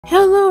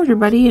Hello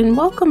everybody and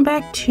welcome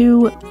back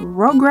to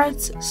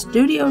Rugrats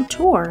Studio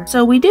Tour.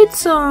 So we did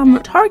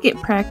some target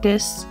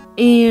practice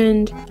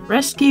and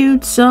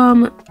rescued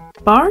some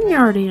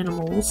barnyard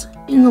animals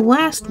in the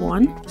last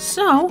one.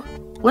 So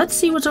let's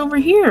see what's over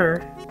here.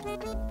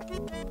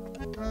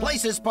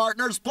 Places,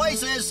 partners,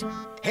 places!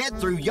 Head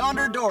through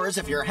yonder doors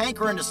if you're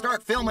hankering to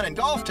start filming in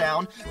Golf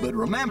Town, but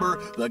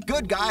remember, the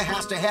good guy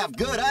has to have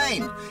good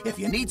aim. If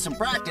you need some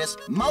practice,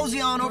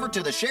 mosey on over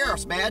to the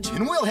sheriff's badge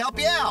and we'll help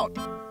you out.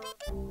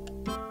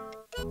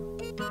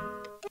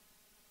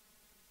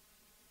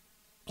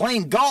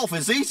 Playing golf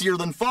is easier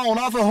than falling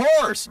off a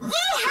horse.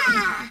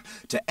 Yeehaw!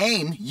 To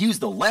aim, use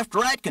the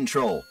left-right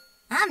control.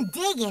 I'm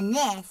digging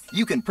this.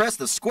 You can press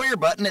the square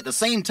button at the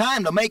same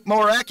time to make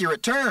more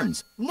accurate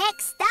turns.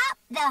 Next stop,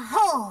 the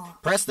hole.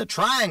 Press the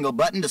triangle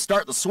button to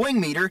start the swing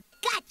meter,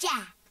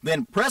 Gotcha!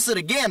 then press it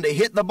again to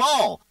hit the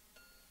ball.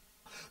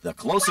 The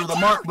closer the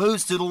mark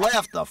moves to the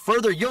left, the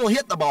further you'll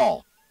hit the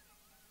ball.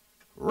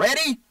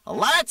 Ready?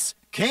 Lights,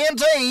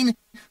 canteen,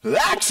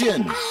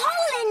 action! A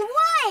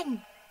hole in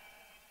one!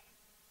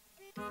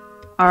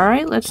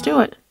 Alright, let's do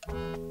it.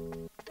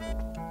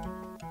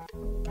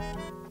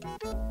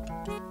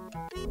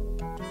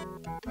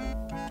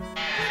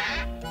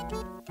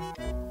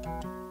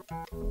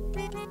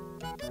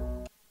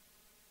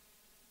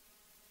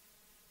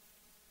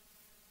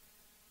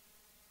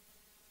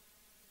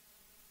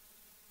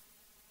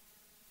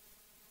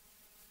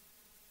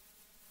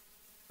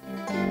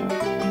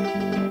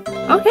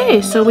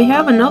 Okay, so we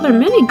have another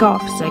mini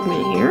golf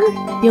segment here.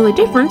 The only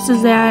difference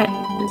is that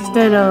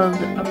instead of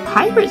a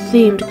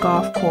pirate-themed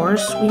golf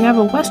course, we have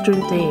a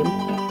western theme.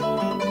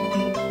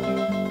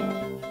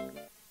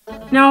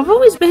 Now, I've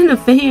always been a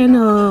fan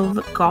of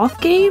golf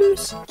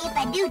games, If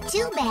I do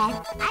too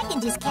bad, I can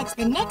just catch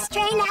the next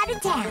train out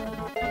of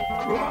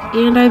town.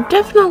 and I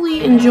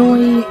definitely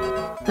enjoy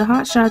the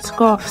Hot Shots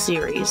Golf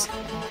series.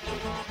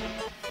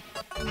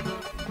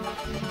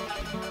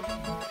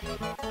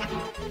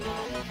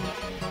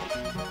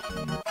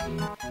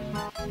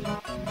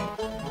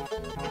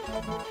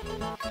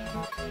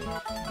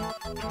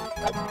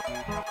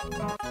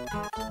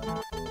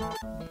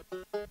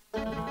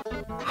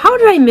 How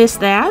did I miss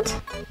that?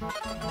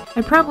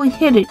 I probably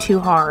hit it too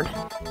hard.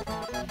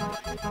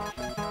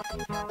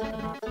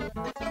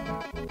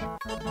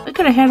 I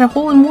could have had a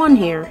hole-in-one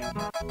here.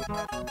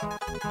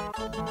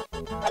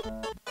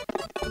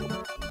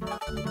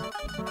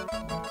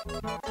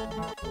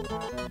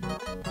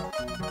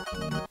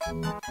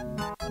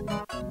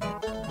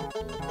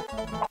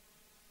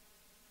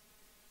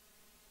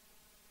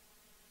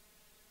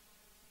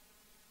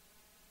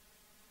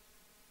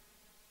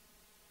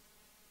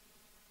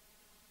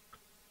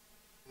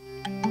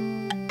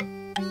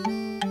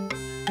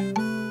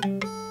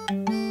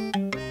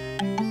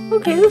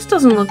 Okay, this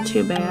doesn't look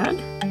too bad.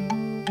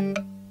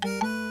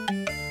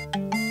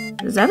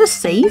 Is that a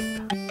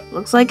safe?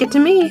 Looks like it to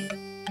me.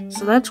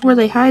 So that's where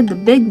they hide the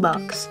big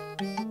bucks.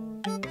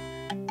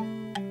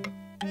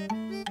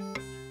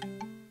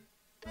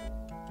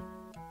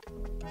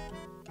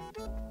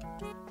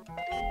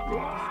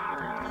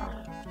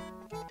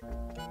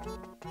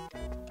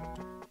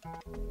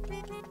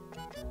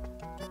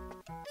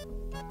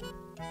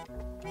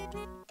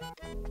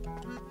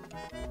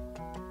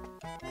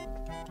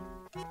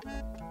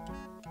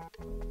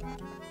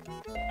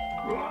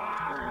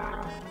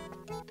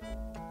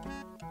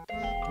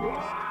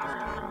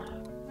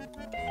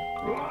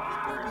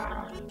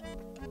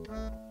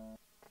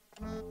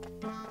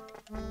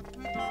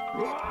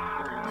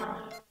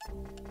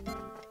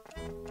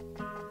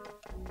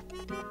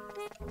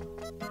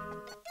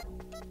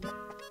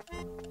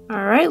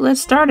 Alright, let's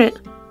start it.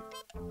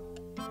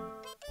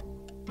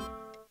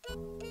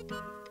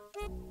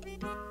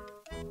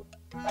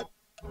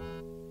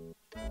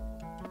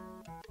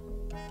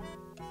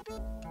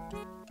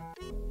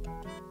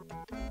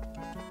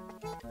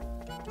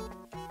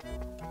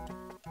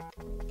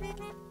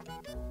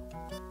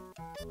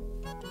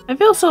 I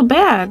feel so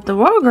bad. The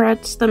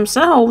Rugrats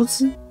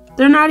themselves,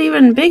 they're not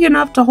even big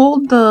enough to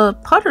hold the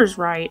putters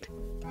right.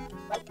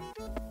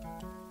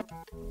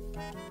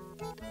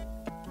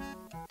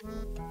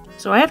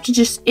 So I have to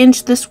just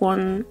inch this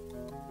one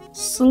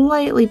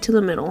slightly to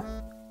the middle.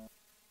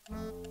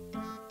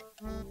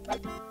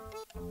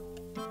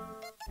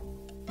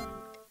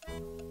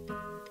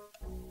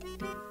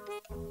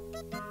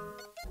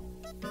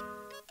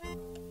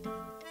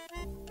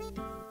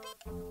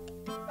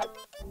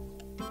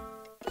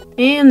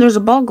 And there's a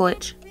ball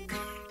glitch.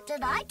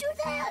 Did I do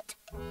that?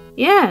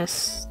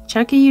 Yes,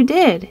 Chucky, you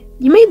did.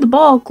 You made the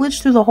ball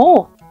glitch through the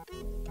hole.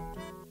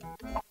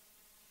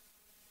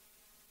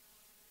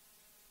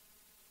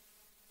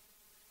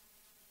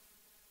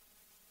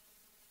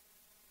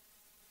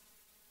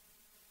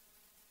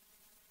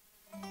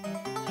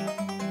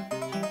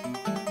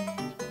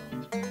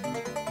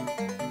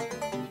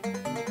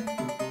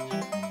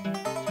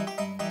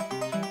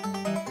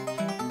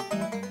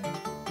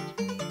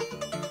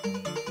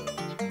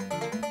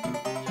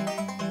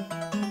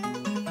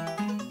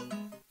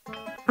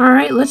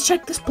 Alright, let's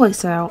check this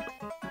place out.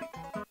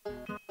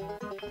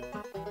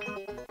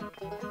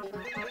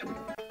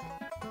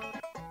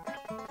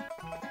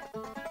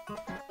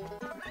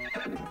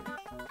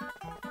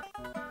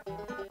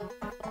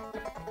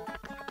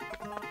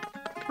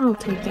 I'll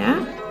take that.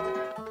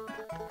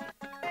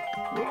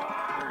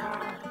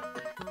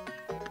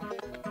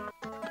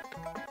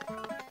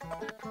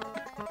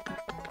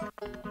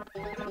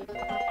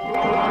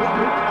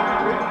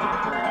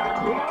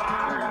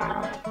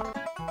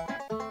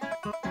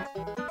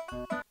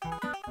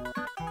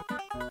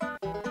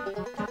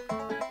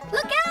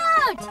 Look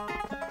out!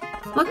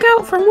 Look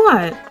out for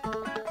what?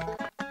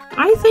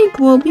 I think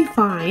we'll be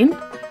fine.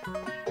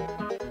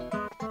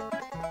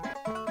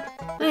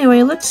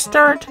 Anyway, let's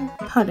start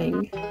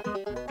putting.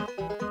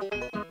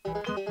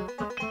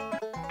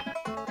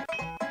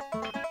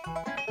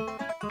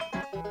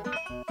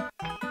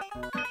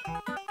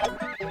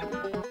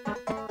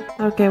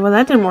 Okay, well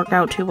that didn't work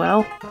out too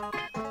well.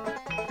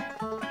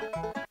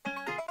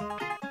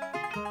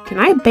 Can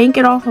I bank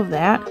it off of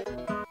that?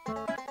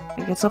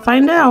 I guess I'll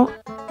find out.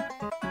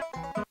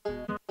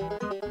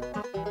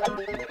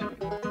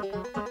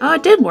 Oh,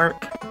 it did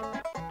work.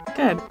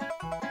 Good.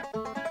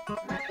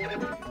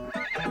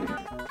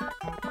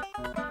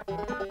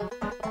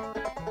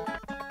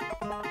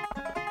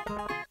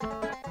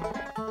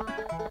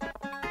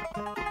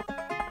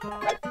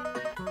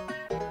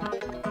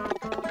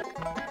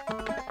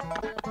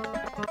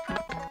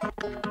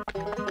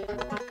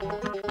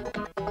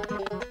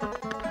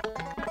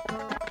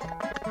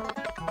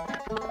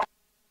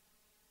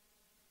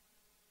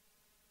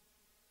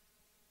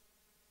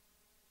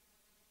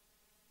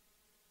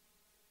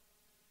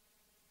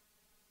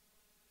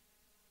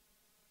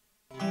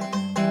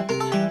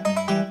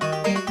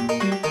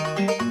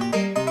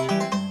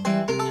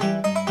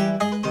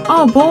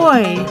 Oh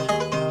boy!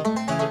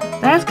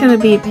 That's gonna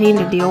be a pain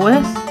to deal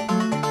with.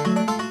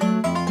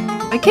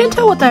 I can't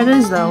tell what that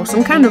is though,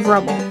 some kind of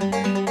rubble.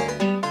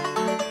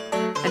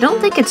 I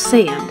don't think it's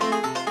sand.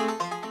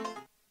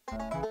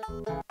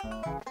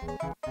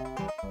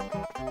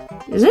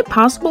 Is it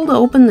possible to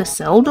open the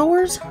cell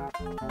doors?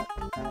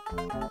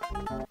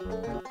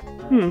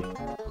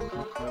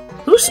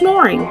 Who's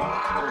snoring?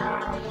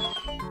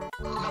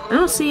 I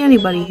don't see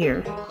anybody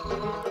here.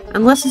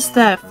 Unless it's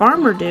that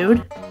farmer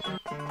dude.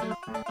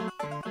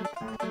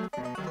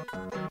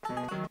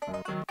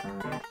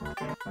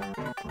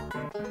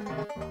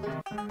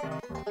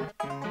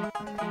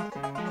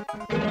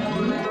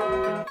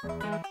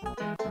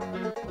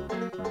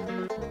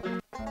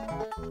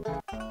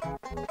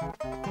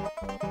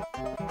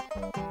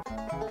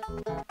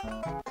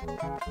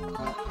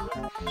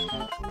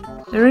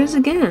 There it is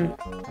again.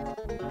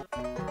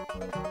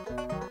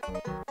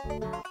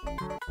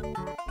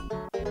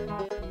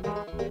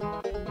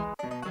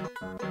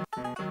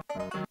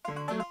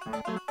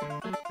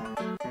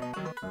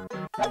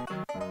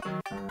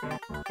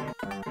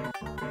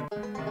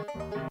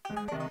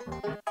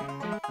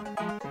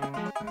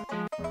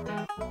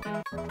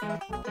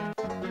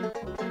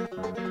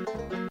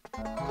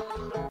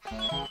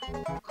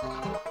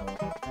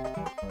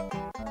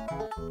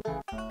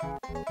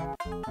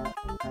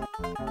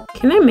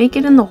 Can I make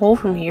it in the hole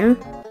from here?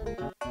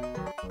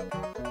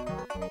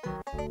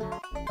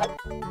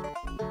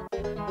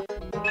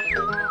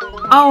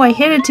 Oh, I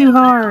hit it too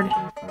hard.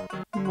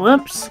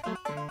 Whoops.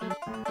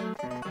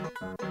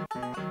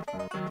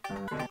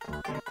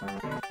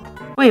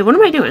 Wait, what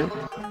am I doing?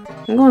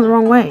 I'm going the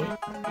wrong way.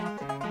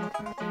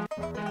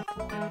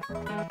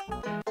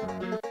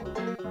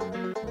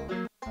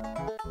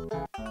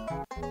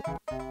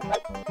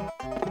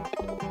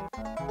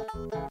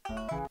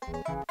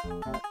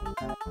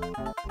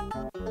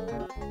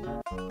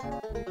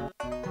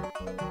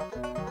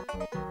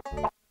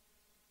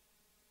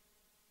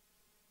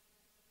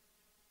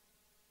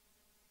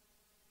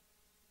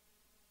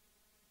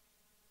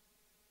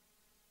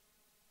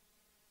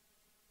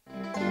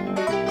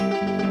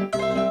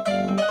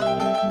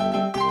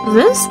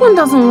 This one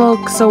doesn't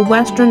look so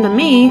western to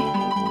me.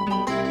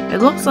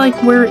 It looks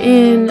like we're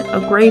in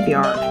a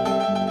graveyard.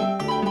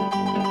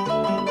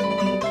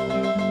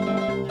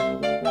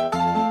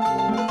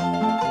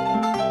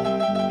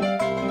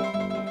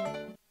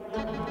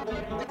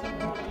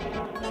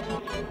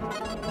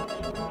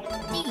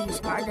 These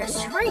are the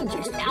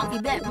strangest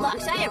alphabet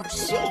blocks I ever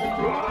seen.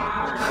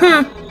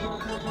 Huh.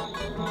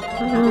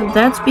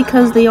 That's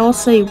because they all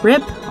say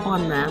RIP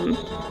on them.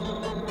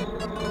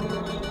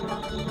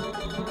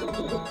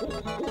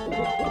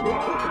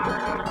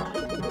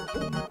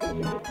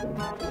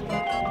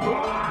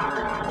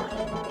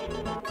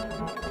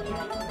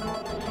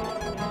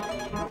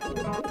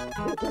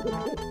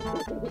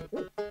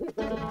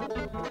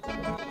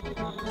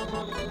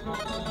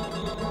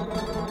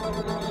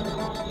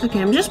 Okay,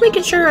 I'm just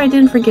making sure I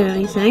didn't forget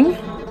anything.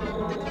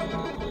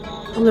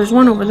 Oh, there's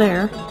one over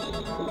there.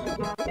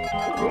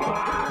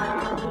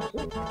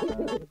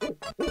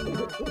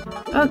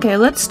 Okay,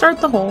 let's start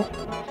the hole.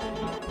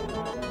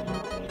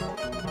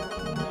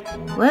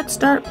 Let's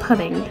start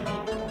putting.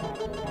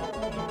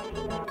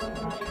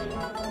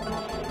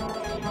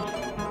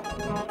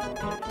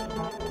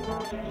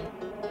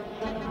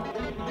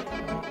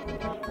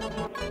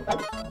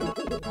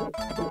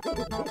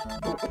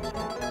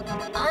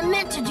 I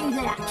meant to do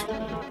that.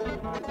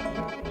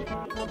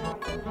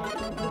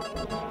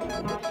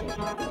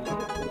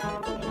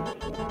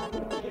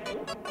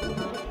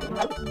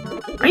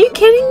 Are you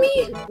kidding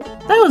me?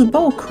 That was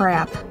bull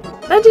crap.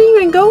 That didn't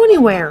even go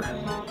anywhere.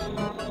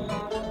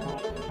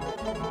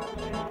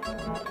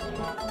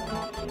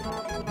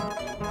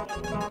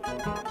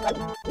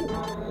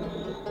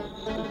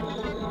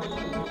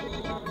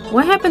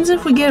 What happens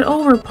if we get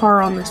over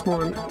par on this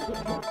one?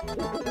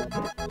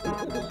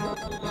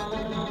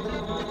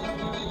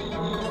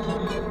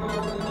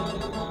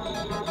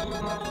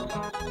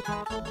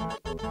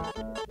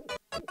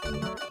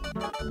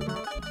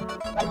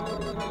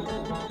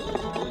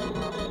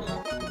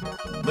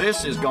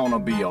 This is gonna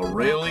be a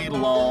really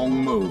long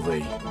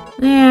movie.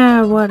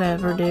 Yeah,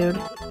 whatever, dude.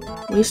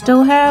 We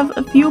still have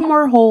a few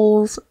more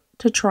holes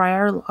to try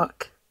our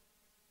luck.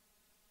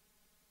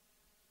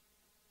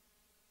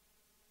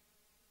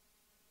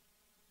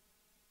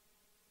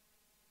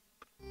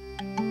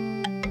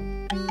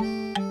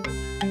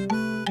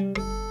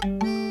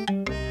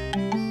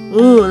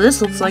 Ooh,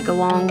 this looks like a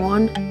long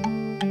one.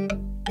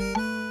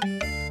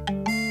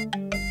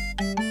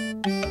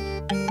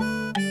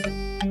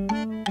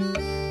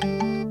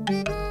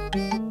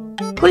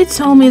 Please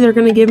tell me they're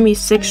gonna give me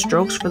 6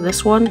 strokes for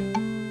this one.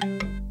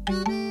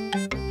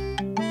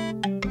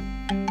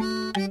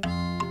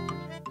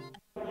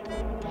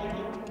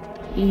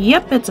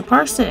 Yep, it's a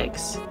par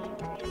 6.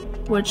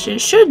 Which it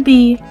should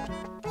be,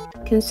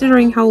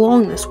 considering how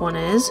long this one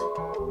is.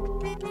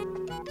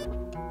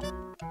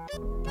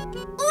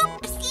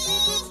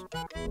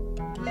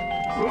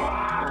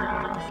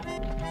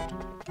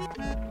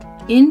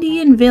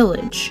 Indian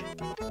Village.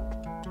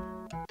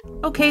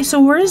 Okay, so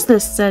where is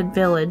this said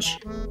village?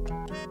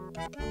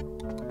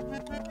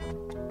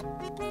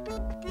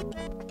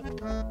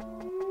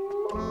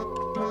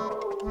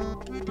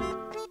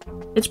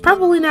 It's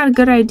probably not a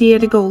good idea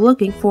to go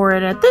looking for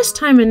it at this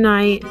time of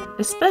night,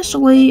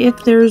 especially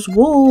if there's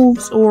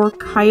wolves or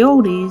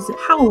coyotes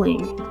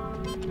howling.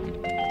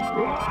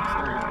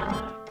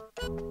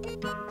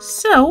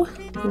 So,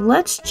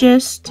 let's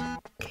just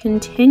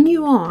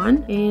continue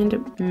on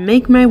and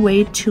make my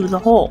way to the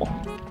hole.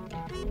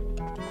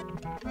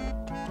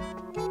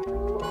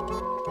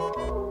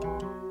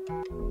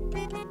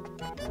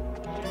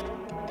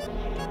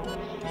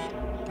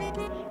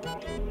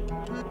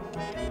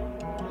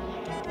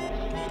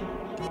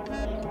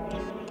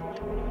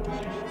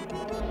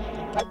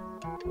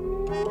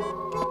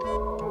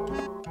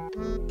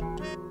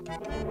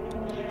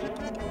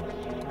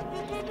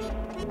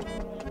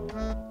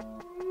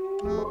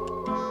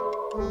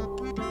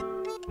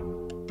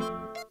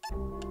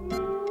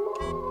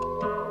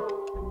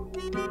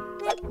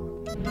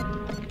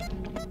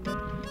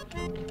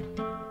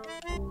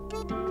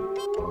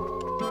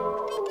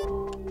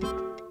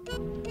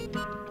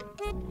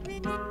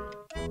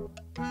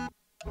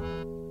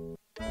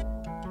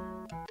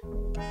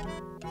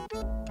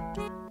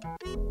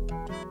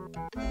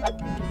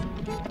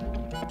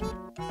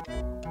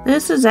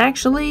 This is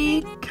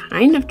actually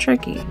kind of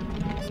tricky.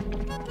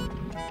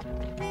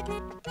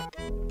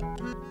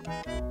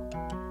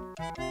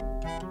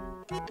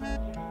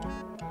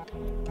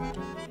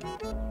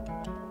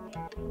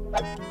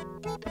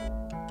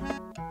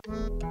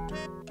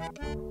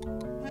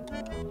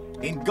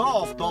 In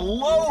golf, the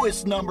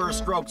lowest number of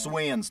strokes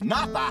wins,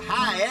 not the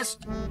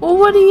highest. Well,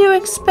 what do you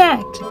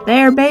expect?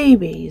 They're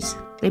babies.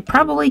 They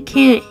probably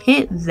can't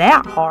hit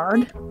that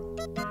hard.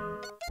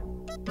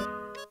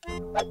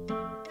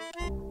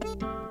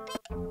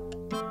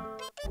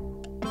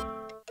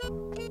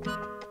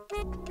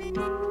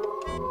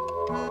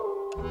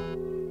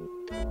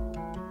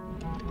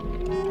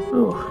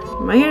 Ooh,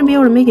 am I gonna be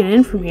able to make it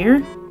in from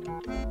here?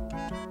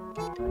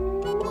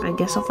 I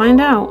guess I'll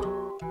find out.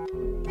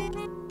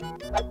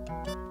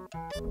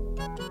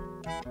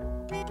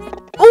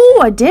 Oh,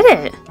 I did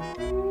it!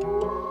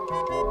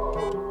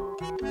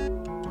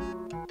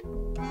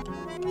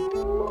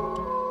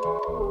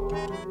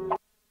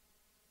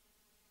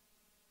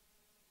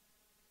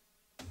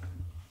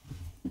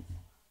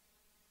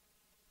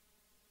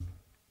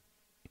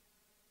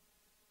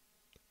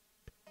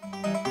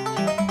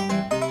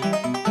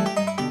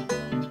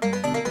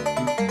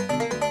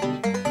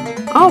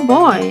 Oh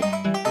boy!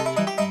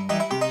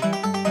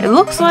 It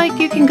looks like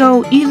you can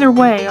go either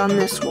way on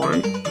this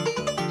one.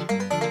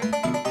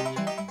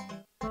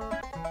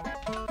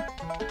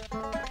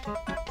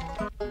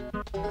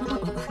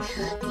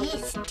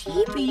 These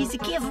teepees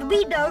give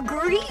me no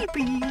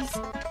creepies.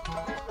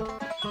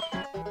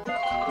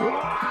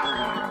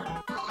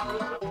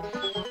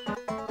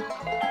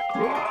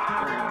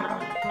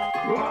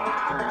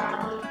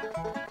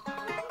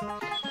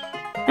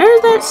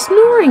 There's that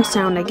snoring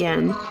sound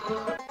again.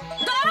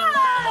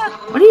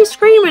 What are you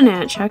screaming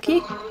at,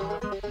 Chucky?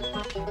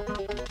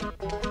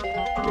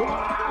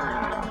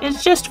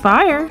 It's just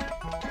fire.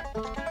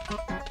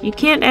 You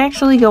can't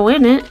actually go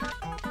in it.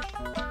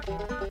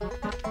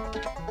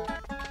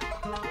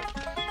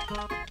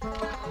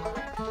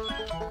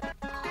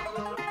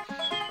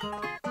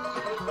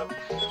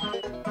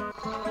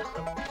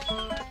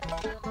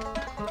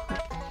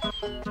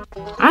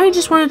 I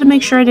just wanted to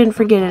make sure I didn't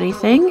forget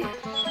anything.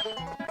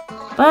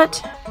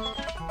 But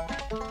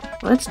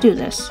let's do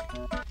this.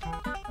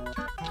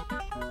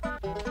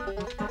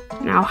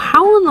 Now,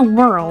 how in the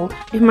world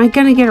am I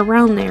gonna get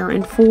around there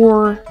in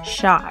 4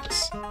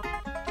 shots?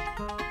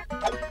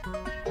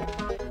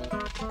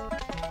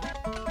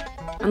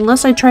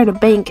 Unless I try to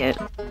bank it.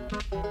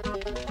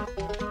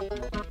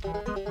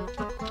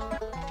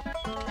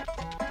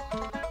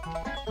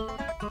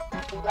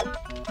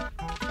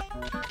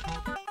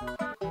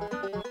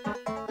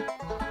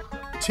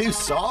 Too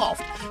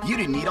soft. You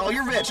didn't eat all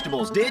your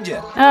vegetables, did you?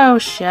 Oh,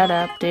 shut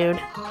up,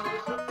 dude.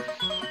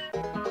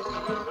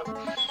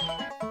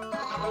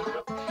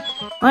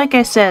 Like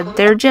I said,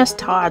 they're just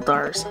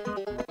toddlers.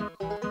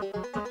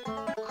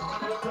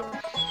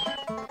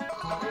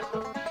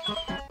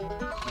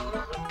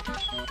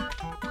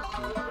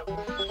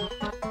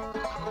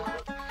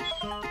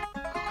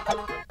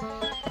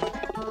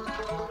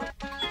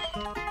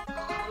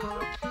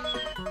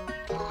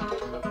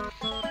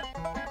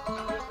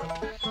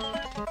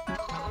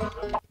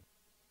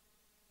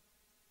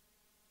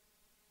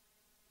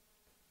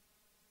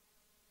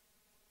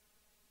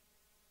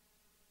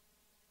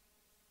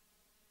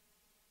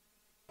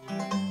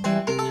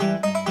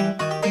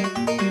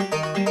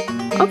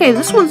 Okay,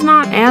 this one's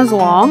not as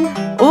long.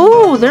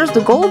 Oh, there's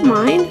the gold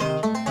mine.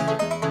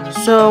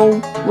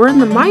 So, we're in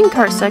the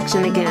minecart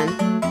section again.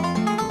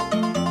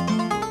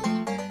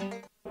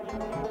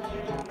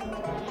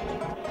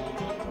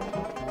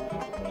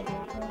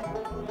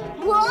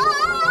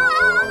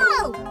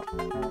 Whoa!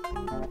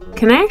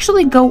 Can I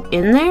actually go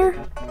in there?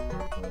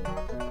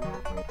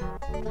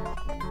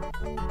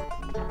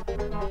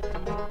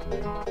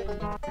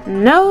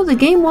 No, the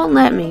game won't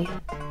let me.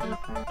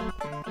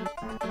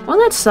 Well,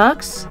 that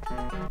sucks.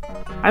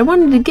 I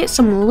wanted to get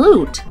some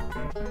loot.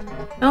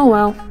 Oh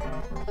well.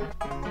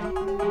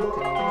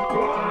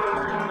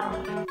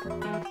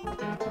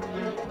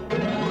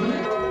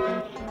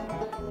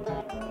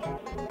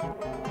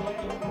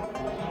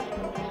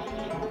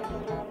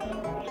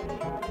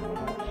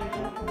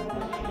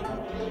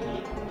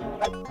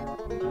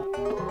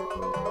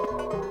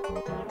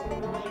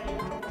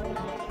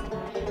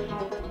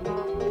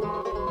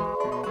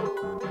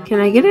 Can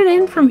I get it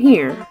in from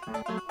here?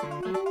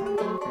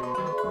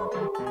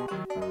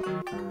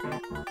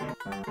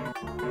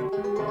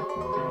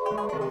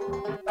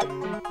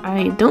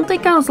 I don't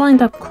think I was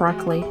lined up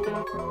correctly.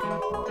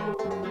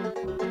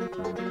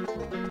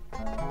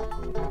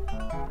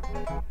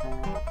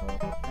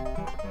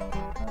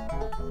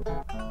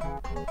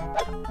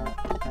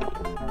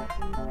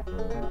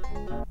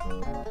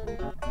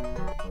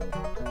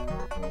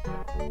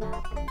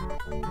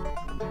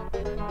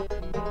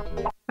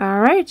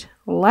 Alright,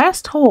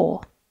 last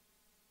hole.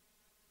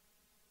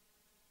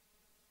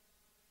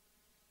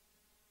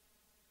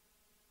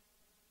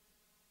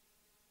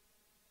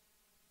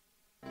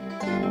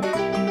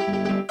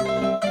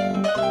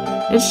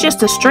 It's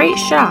just a straight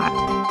shot.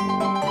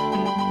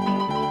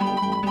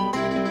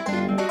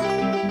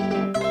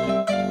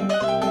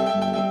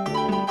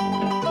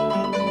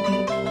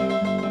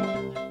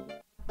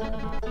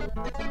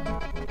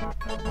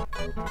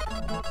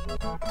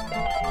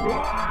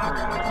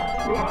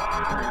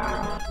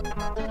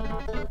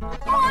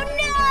 Oh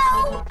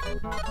no!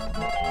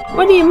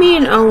 What do you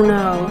mean, oh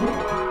no?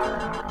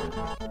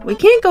 We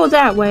can't go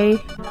that way,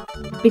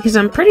 because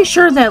I'm pretty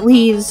sure that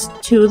leads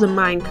to the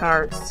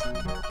minecarts.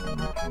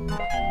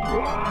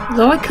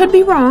 Though I could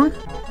be wrong.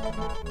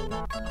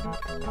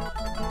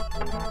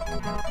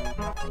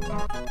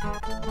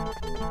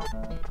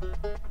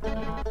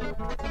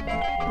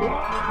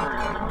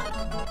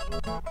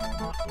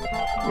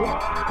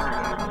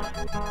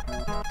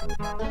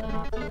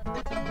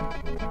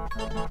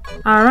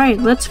 Alright,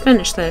 let's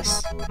finish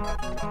this.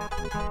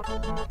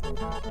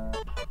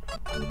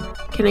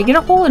 Can I get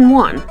a hole in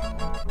one?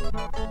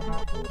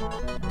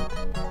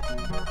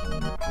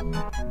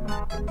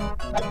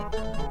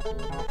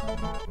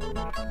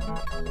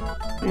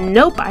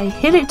 Nope, I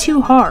hit it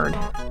too hard.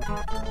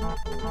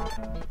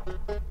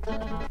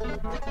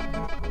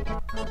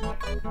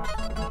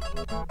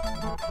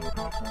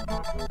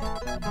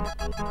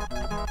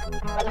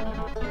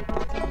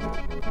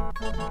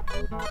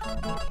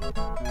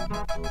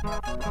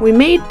 We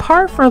made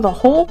par for the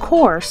whole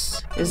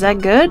course. Is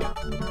that good?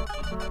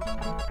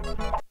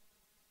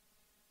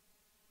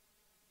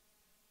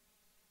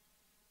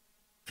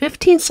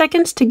 "15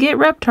 seconds to get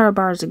Reptar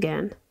bars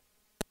again."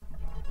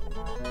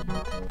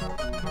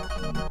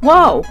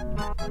 Whoa!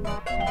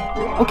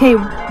 Okay,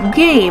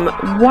 game,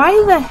 why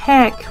the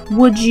heck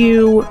would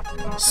you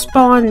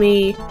spawn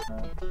me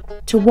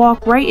to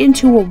walk right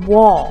into a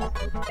wall?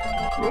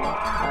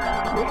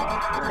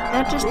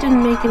 That just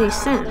didn't make any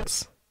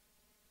sense.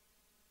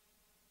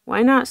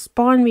 Why not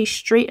spawn me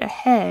straight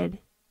ahead?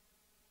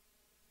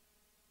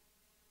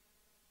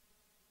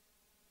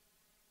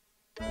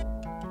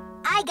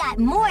 I got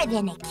more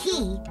than a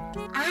key.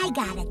 I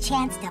got a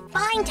chance to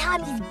find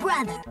Tommy's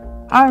brother.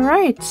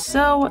 Alright,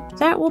 so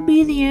that will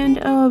be the end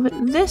of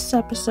this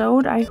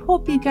episode. I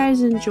hope you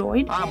guys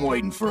enjoyed. I'm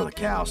waiting for the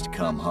cows to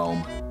come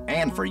home.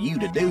 And for you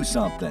to do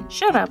something.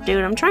 Shut up,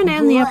 dude. I'm trying to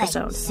end the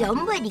episode.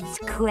 Somebody's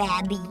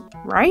crabby.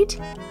 Right?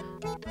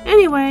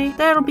 Anyway,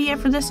 that'll be it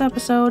for this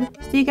episode.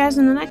 See you guys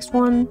in the next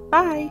one.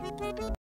 Bye!